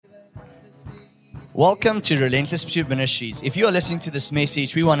Welcome to Relentless Ministries. If you are listening to this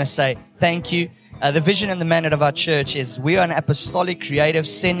message, we want to say thank you. The vision and the mandate of our church is we are an apostolic, creative,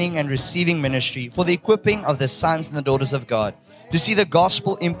 sending and receiving ministry for the equipping of the sons and the daughters of God to see the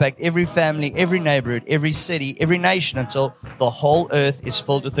gospel impact every family, every neighborhood, every city, every nation until the whole earth is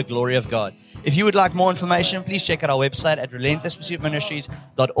filled with the glory of God. If you would like more information, please check out our website at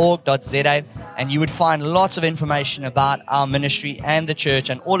relentlesspursuitministries.org.za, and you would find lots of information about our ministry and the church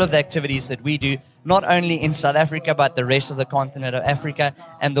and all of the activities that we do, not only in South Africa, but the rest of the continent of Africa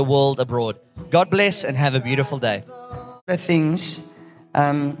and the world abroad. God bless and have a beautiful day. The things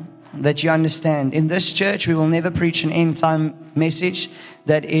that you understand. In this church, we will never preach an end-time message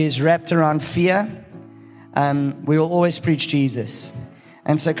that is wrapped around fear. We will always preach Jesus.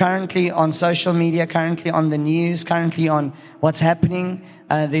 And so currently on social media, currently on the news, currently on what's happening,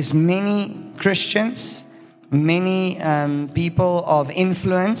 there's many Christians, many people of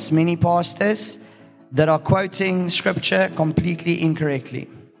influence, many pastors that are quoting scripture completely incorrectly.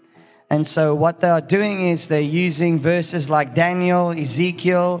 And so what they are doing is they're using verses like Daniel,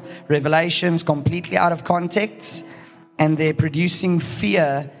 Ezekiel, Revelations completely out of context, and they're producing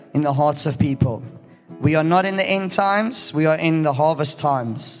fear in the hearts of people. We are not in the end times, we are in the harvest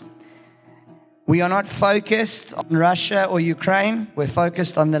times. We are not focused on Russia or Ukraine, we're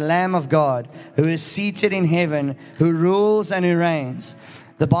focused on the Lamb of God who is seated in heaven, who rules and who reigns.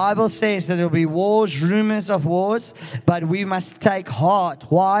 The Bible says that there will be wars, rumors of wars, but we must take heart.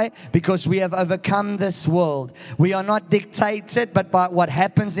 Why? Because we have overcome this world. We are not dictated, but by what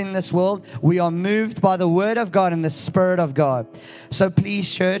happens in this world. We are moved by the Word of God and the Spirit of God. So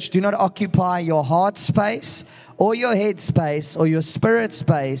please, church, do not occupy your heart space or your head space or your spirit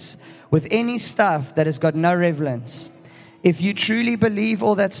space with any stuff that has got no relevance. If you truly believe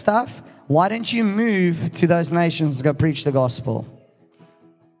all that stuff, why don't you move to those nations to go preach the gospel?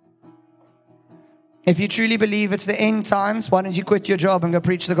 If you truly believe it's the end times, why don't you quit your job and go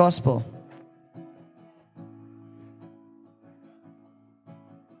preach the gospel?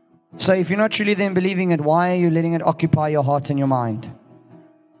 So if you're not truly then believing it, why are you letting it occupy your heart and your mind?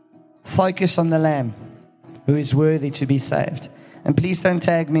 Focus on the Lamb who is worthy to be saved. And please don't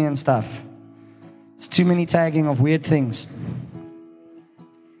tag me and stuff. There's too many tagging of weird things.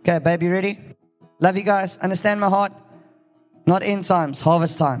 Okay, baby, ready? Love you guys. Understand my heart? Not end times,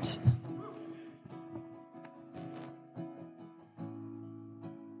 harvest times.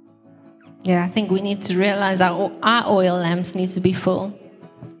 Yeah, I think we need to realize our oil lamps need to be full.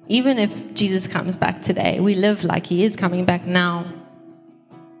 Even if Jesus comes back today, we live like He is coming back now.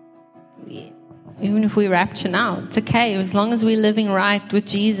 Even if we rapture now, it's okay. As long as we're living right with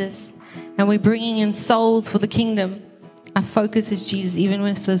Jesus and we're bringing in souls for the kingdom, our focus is Jesus, even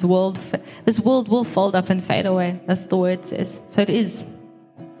if this world will fold up and fade away. That's the word says. So it is.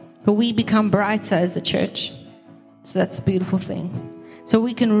 But we become brighter as a church. So that's a beautiful thing. So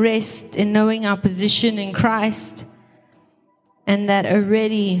we can rest in knowing our position in Christ and that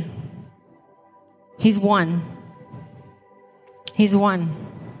already He's won. He's won.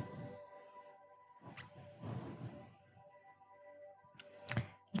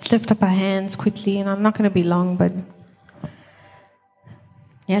 Let's lift up our hands quickly, and I'm not going to be long, but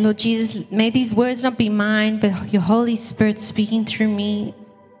yeah, Lord Jesus, may these words not be mine, but your Holy Spirit speaking through me,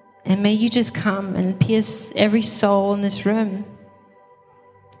 and may you just come and pierce every soul in this room.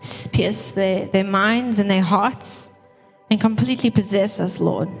 Pierce their minds and their hearts and completely possess us,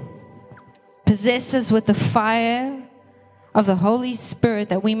 Lord. Possess us with the fire of the Holy Spirit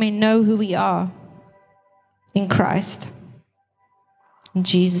that we may know who we are in Christ. In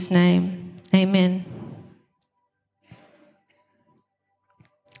Jesus' name, amen.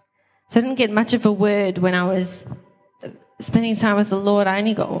 So I didn't get much of a word when I was spending time with the Lord. I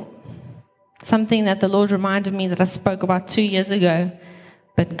only got something that the Lord reminded me that I spoke about 2 years ago.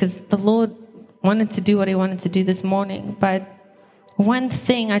 But because the Lord wanted to do what He wanted to do this morning. But one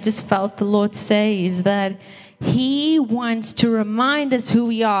thing I just felt the Lord say is that He wants to remind us who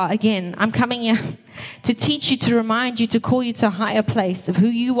we are. Again, I'm coming here to teach you, to remind you, to call you to a higher place of who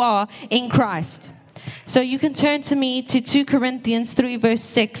you are in Christ. So you can turn to me to 2 Corinthians 3 verse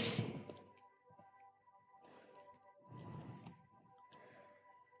 6.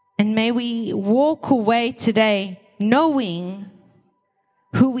 And may we walk away today knowing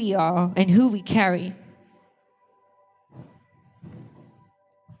who we are and who we carry.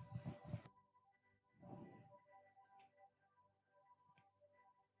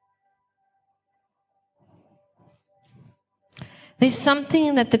 There's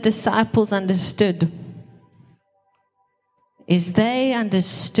something that the disciples understood. Is they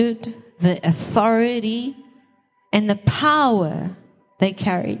understood the authority and the power they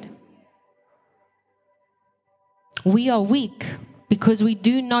carried. We are weak because we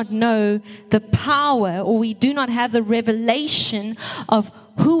do not know the power, or we do not have the revelation of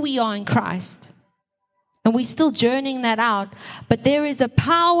who we are in Christ. And we're still journeying that out. But there is the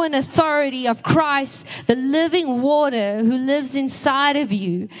power and authority of Christ, the living water who lives inside of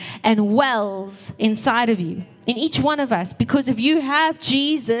you and wells inside of you, in each one of us. Because if you have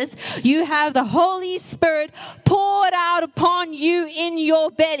Jesus, you have the Holy Spirit poured out upon you in your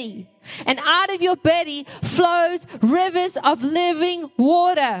belly. And out of your belly flows rivers of living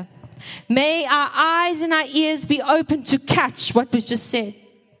water. May our eyes and our ears be open to catch what was just said.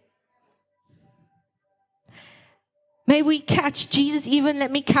 May we catch Jesus, even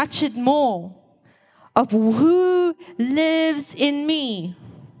let me catch it more, of who lives in me.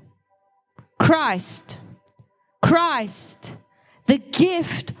 Christ. Christ, the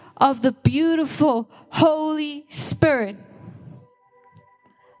gift of the beautiful Holy Spirit.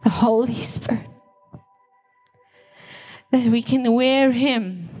 The Holy Spirit. That we can wear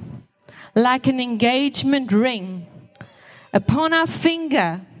Him like an engagement ring upon our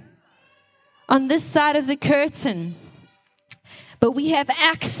finger on this side of the curtain. But we have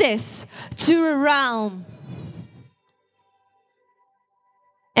access to a realm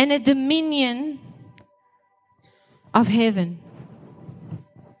and a dominion of heaven.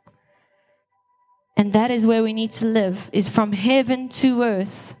 And that is where we need to live, is from heaven to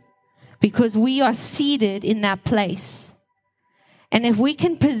earth, because we are seated in that place. And if we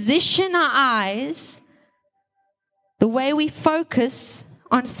can position our eyes the way we focus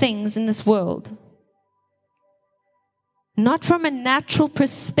on things in this world, not from a natural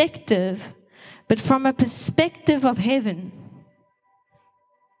perspective, but from a perspective of heaven,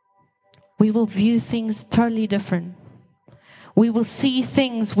 we will view things totally different. We will see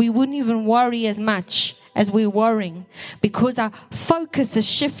things we wouldn't even worry as much as we're worrying, because our focus has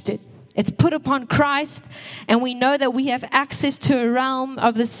shifted. It's put upon Christ, and we know that we have access to a realm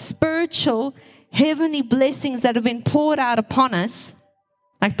of the spiritual, heavenly blessings that have been poured out upon us,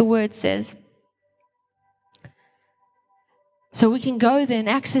 like the word says. So we can go there and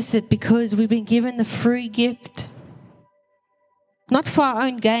access it because we've been given the free gift. Not for our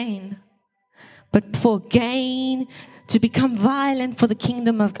own gain, but for gain to become violent for the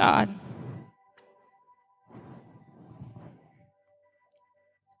kingdom of God.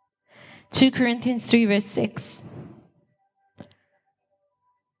 Two Corinthians 3 verse 6.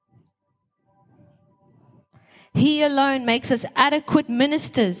 He alone makes us adequate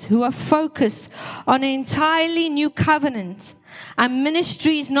ministers who are focused on an entirely new covenant. Our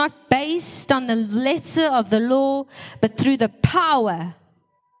ministry is not based on the letter of the law, but through the power.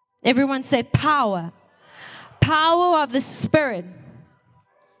 Everyone say power. Power of the Spirit.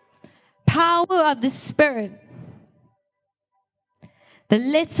 Power of the Spirit. The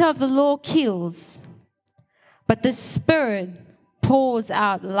letter of the law kills, but the Spirit pours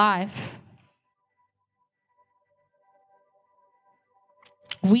out life.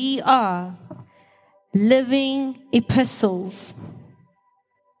 We are living epistles.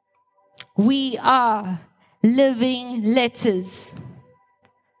 We are living letters.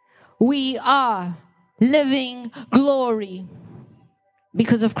 We are living glory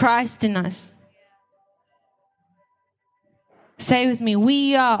because of Christ in us. Say with me,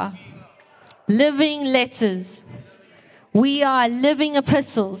 we are living letters. We are living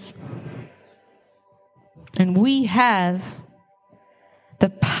epistles. And we have the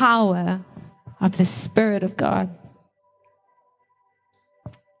power of the Spirit of God.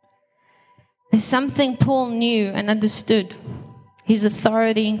 There's something Paul knew and understood. His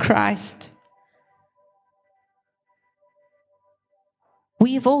authority in Christ.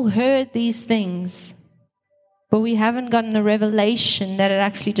 We've all heard these things, but we haven't gotten the revelation that it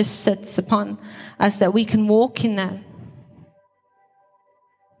actually just sits upon us, that we can walk in that.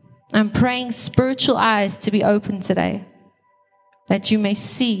 I'm praying spiritual eyes to be open today, that you may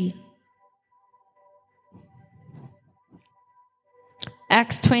see.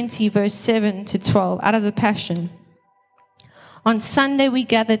 Acts 20 verse 7 to 12 out of the Passion. On Sunday we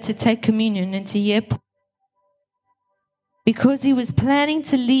gathered to take communion and to hear Paul. Because he was planning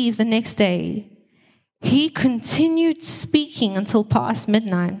to leave the next day, he continued speaking until past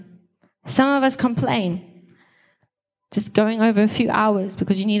midnight. Some of us complain, just going over a few hours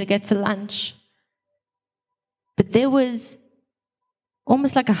because you need to get to lunch. But there was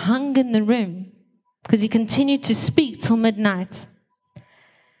almost like a hunger in the room because he continued to speak till midnight.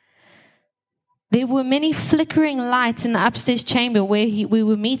 There were many flickering lights in the upstairs chamber where we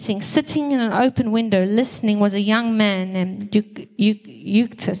were meeting. Sitting in an open window, listening, was a young man named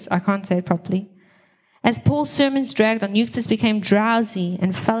Eutychus. I can't say it properly. As Paul's sermons dragged on, Eutychus became drowsy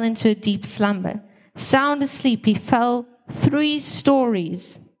and fell into a deep slumber. sound asleep. He fell 3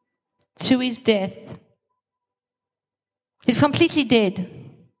 stories to his death. He's completely dead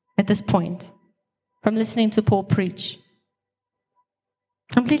at this point from listening to Paul preach.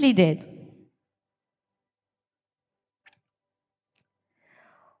 Completely dead.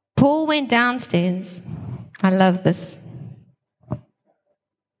 Paul went downstairs. I love this.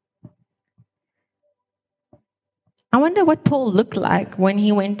 I wonder what Paul looked like when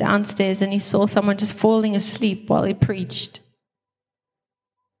he went downstairs and he saw someone just falling asleep while he preached.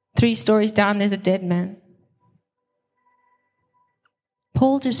 3 stories down, there's a dead man.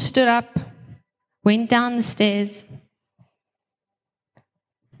 Paul just stood up, went down the stairs,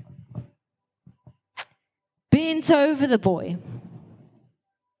 bent over the boy,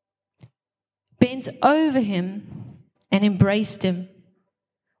 bent over him and embraced him.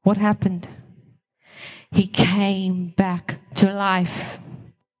 What happened? He came back to life.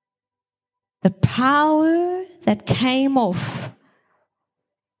 The power that came off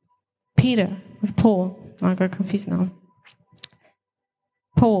Peter with Paul. I got confused now.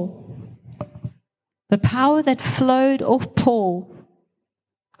 Paul. The power that flowed off Paul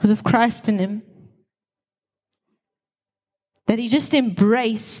because of Christ in him. That he just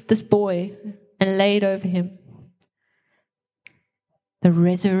embraced this boy and laid over him. The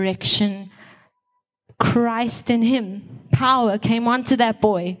resurrection, Christ in him, power came onto that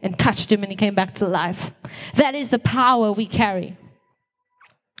boy and touched him and he came back to life. That is the power we carry.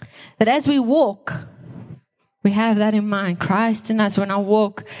 That as we walk, we have that in mind. Christ in us. When I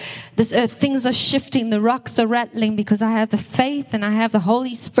walk this earth, things are shifting, the rocks are rattling because I have the faith and I have the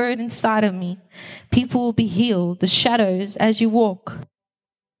Holy Spirit inside of me. People will be healed. The shadows as you walk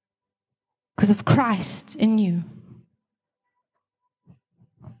because of Christ in you.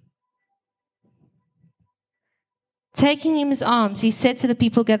 Taking him in his arms, he said to the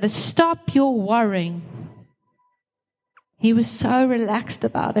people gathered, "Stop your worrying." He was so relaxed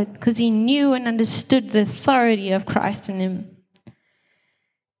about it because he knew and understood the authority of Christ in him.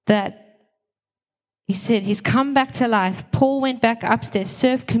 That he said he's come back to life. Paul went back upstairs,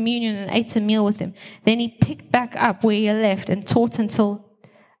 served communion and ate a meal with him. Then he picked back up where he left and taught until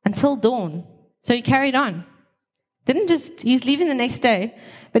dawn. So he carried on. He's leaving the next day,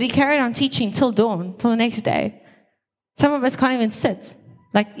 but he carried on teaching till dawn, till the next day. Some of us can't even sit,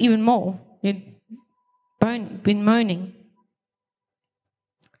 like even more. You've been moaning.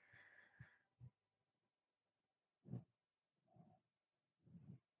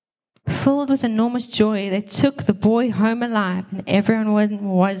 Filled with enormous joy, they took the boy home alive and everyone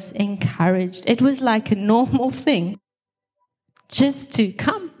was encouraged. It was like a normal thing just to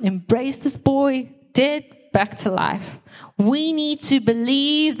come, embrace this boy, dead, back to life. We need to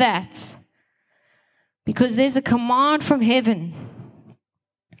believe that because there's a command from heaven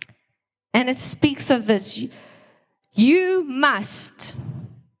and it speaks of this. You must,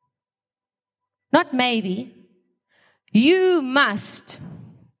 not maybe, you must.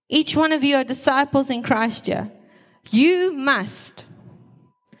 Each one of you are disciples in Christ here. You must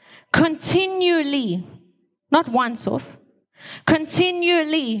continually, not once off,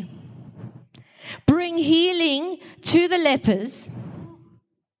 continually bring healing to the lepers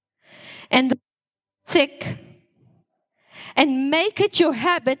and the sick and make it your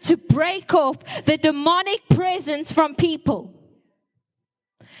habit to break off the demonic presence from people.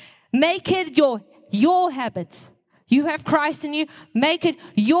 Make it your habit. You have Christ in you. Make it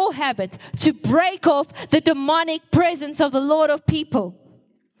your habit to break off the demonic presence of the Lord of people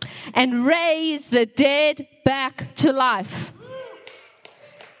and raise the dead back to life.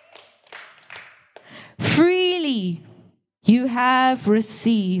 Freely you have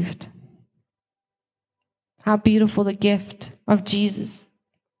received. How beautiful the gift of Jesus.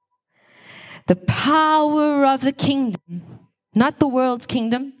 The power of the kingdom, not the world's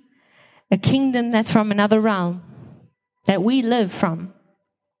kingdom, a kingdom that's from another realm. That we live from.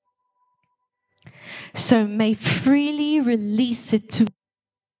 So may freely release it to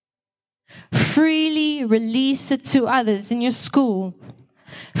others in your school.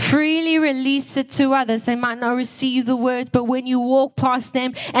 Freely release it to others. They might not receive the word, but when you walk past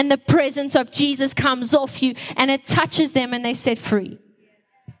them and the presence of Jesus comes off you and it touches them and they set free.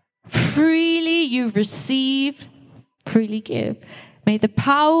 Freely you receive, freely give. May the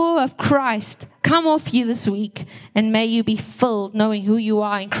power of Christ come off you this week and may you be filled knowing who you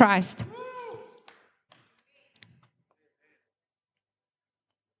are in Christ.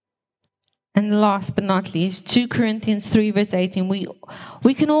 And last but not least, 2 Corinthians 3 verse 18.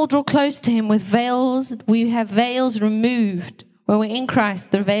 We can all draw close to him with veils. We have veils removed. When we're in Christ,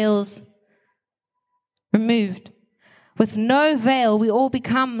 the veils removed. With no veil, we all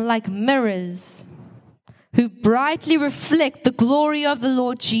become like mirrors who brightly reflect the glory of the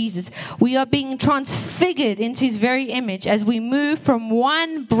Lord Jesus. We are being transfigured into His very image as we move from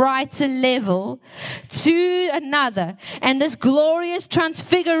one brighter level to another. And this glorious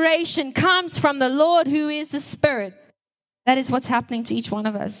transfiguration comes from the Lord who is the Spirit. That is what's happening to each one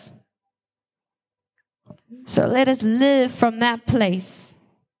of us. So let us live from that place.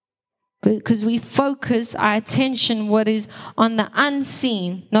 Because we focus our attention what is on the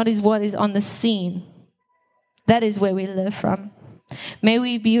unseen, not is what is on the seen. That is where we live from. May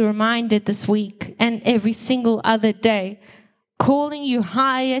we be reminded this week and every single other day, calling you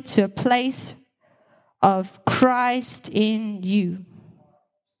higher to a place of Christ in you.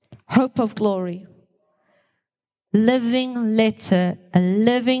 Hope of glory. Living letter, a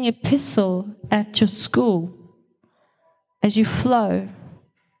living epistle at your school. As you flow,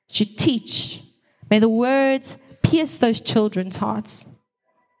 as you teach, may the words pierce those children's hearts.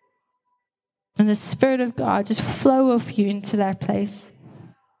 And the Spirit of God just flow of you into that place.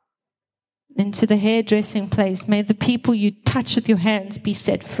 Into the hairdressing place. May the people you touch with your hands be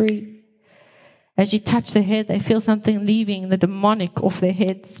set free. As you touch their head, they feel something leaving the demonic off their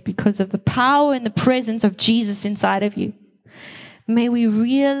heads because of the power and the presence of Jesus inside of you. May we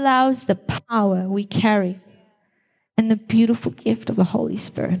realize the power we carry and the beautiful gift of the Holy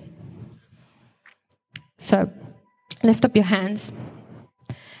Spirit. So, lift up your hands.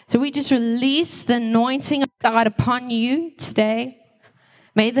 So we just release the anointing of God upon you today.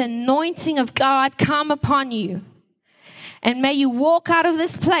 May the anointing of God come upon you. And may you walk out of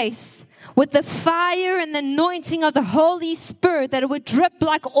this place with the fire and the anointing of the Holy Spirit, that it would drip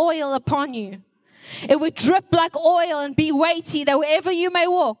like oil upon you. It would drip like oil and be weighty, that wherever you may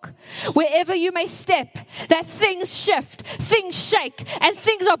walk, wherever you may step, that things shift, things shake, and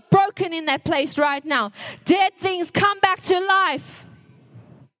things are broken in that place right now. Dead things come back to life.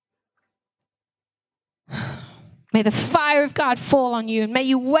 May the fire of God fall on you, and may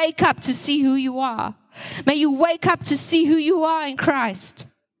you wake up to see who you are. May you wake up to see who you are in Christ.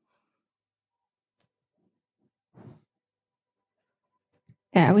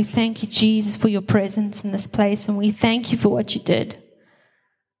 Yeah, we thank you, Jesus, for your presence in this place, and we thank you for what you did.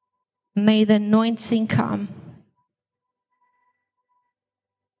 May the anointing come.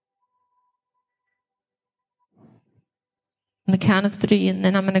 On the count of 3, and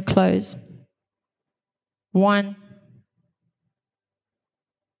then I'm going to close. 1,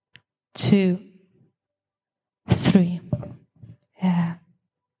 2, 3. Yeah.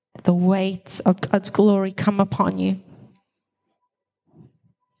 The weight of God's glory come upon you.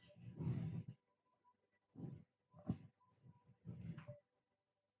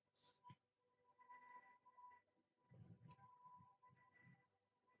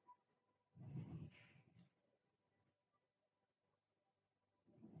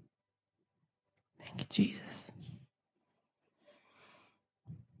 Thank you, Jesus.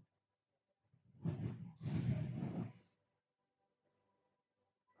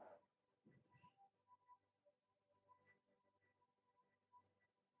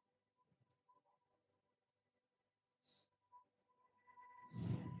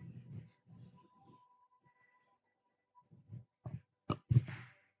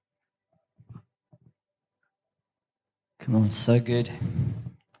 Come on, so good.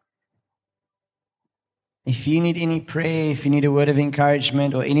 If you need any prayer, if you need a word of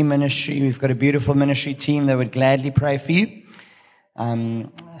encouragement or any ministry, we've got a beautiful ministry team that would gladly pray for you.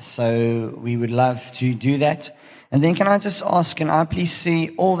 So we would love to do that. And then can I just ask, can I please see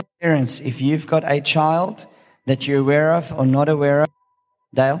all the parents, if you've got a child that you're aware of or not aware of,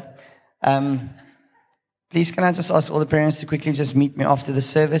 Dale, please can I just ask all the parents to quickly just meet me after the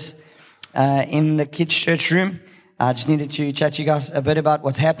service in the kids' church room. I just needed to chat to you guys a bit about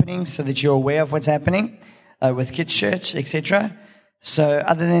what's happening so that you're aware of what's happening with kids' church, etc. So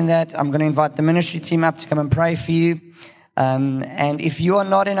other than that, I'm going to invite the ministry team up to come and pray for you. And if you are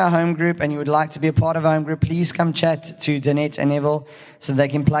not in a home group and you would like to be a part of a home group, please come chat to Danette and Neville so they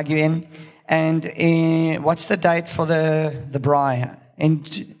can plug you in. And what's the date for the braai? In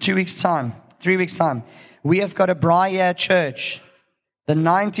 2 weeks' time, 3 weeks' time. We have got a braai here at church. The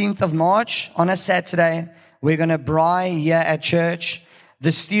 19th of March on a Saturday. We're going to braai here at church.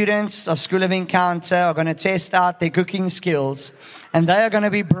 The students of School of Encounter are going to test out their cooking skills. And they are going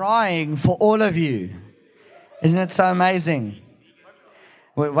to be braaiing for all of you. Isn't it so amazing?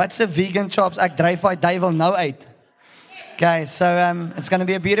 What's the vegan chops? Ek dryf my duivel nou uit. Okay, so it's going to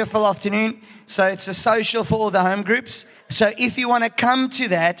be a beautiful afternoon. So it's a social for all the home groups. So if you want to come to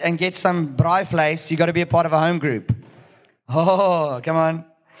that and get some braai vleis, you got to be a part of a home group. Oh, come on.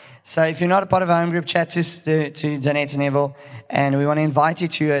 So if you're not a part of a home group, chat to Danette and Neville, and we want to invite you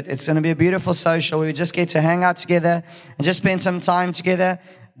to it. It's going to be a beautiful social where we just get to hang out together and just spend some time together.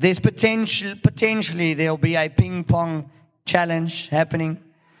 There's potentially there'll be a ping pong challenge happening,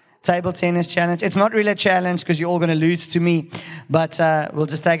 table tennis challenge. It's not really a challenge because you're all going to lose to me, but we'll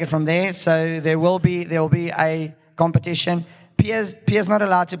just take it from there. So there will be a competition. Pierre's not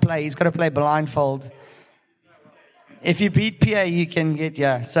allowed to play. He's got to play blindfold. If you beat Pierre, you can get,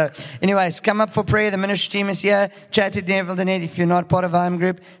 yeah. So anyways, come up for prayer. The ministry team is here. Chat to Neville Danette if you're not part of a home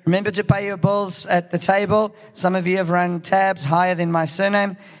group. Remember to pay your bills at the table. Some of you have run tabs higher than my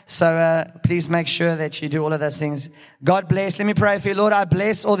surname. So please make sure that you do all of those things. God bless. Let me pray for you. Lord, I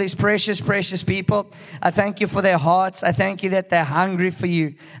bless all these precious, precious people. I thank you for their hearts. I thank you that they're hungry for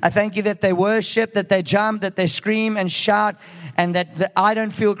you. I thank you that they worship, that they jump, that they scream and shout, and that I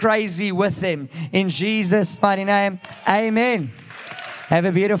don't feel crazy with them. In Jesus' mighty name, amen. Have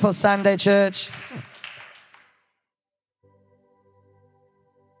a beautiful Sunday, church.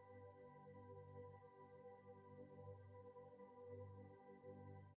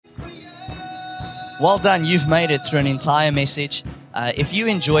 Well done. You've made it through an entire message. If you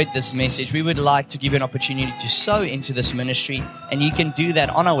enjoyed this message, we would like to give you an opportunity to sow into this ministry, and you can do that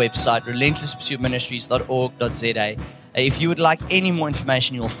on our website, relentlesspursuitministries.org.za. If you would like any more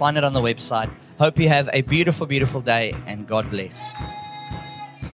information, you'll find it on the website. Hope you have a beautiful, beautiful day, and God bless.